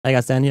Hey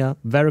guys, Dan here.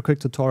 Very quick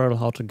tutorial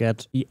how to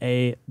get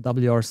EA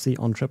WRC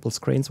on triple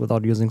screens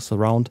without using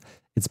surround.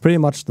 It's pretty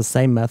much the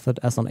same method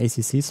as on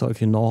ACC, so if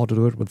you know how to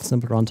do it with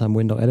simple runtime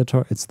window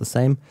editor, it's the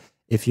same.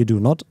 If you do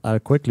not, I'll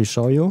quickly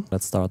show you.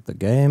 Let's start the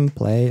game,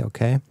 play,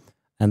 okay.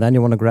 And then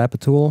you want to grab a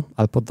tool.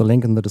 I'll put the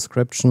link in the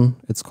description.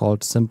 It's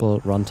called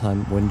Simple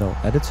Runtime Window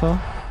Editor.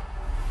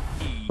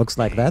 Looks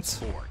like that.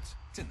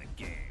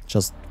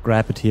 Just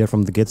grab it here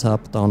from the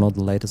GitHub, download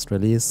the latest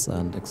release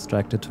and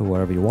extract it to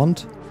wherever you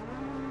want.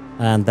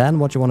 And then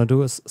what you want to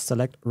do is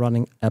select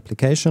running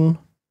application,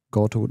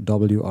 go to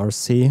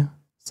WRC,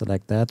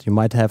 select that. You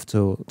might have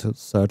to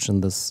search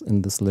in this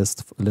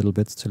list a little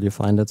bit till you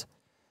find it,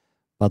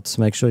 but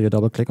make sure you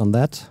double click on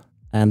that.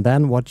 And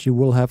then what you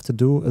will have to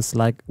do is,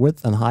 like,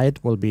 width and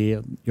height will be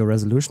your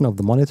resolution of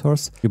the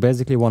monitors. You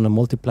basically want to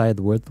multiply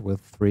the width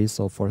with 3,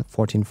 so for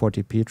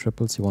 1440p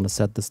triples you want to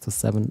set this to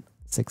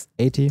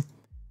 7680.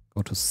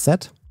 Go to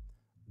set.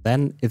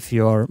 Then if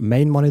your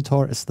main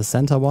monitor is the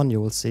center one,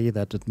 you will see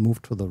that it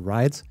moved to the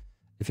right.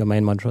 If your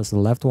main monitor is the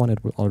left one,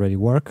 it will already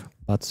work.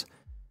 But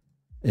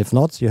if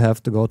not, you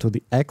have to go to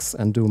the X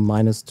and do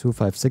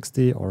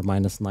 -2560 or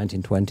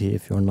 -1920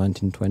 if you're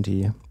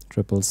 1920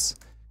 triples.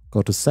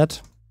 Go to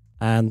set,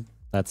 and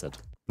that's it.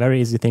 Very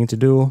easy thing to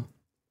do.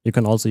 You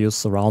can also use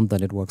surround,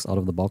 then it works out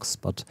of the box.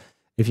 But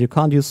if you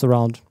can't use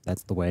surround,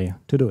 that's the way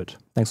to do it.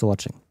 Thanks for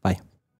watching. Bye.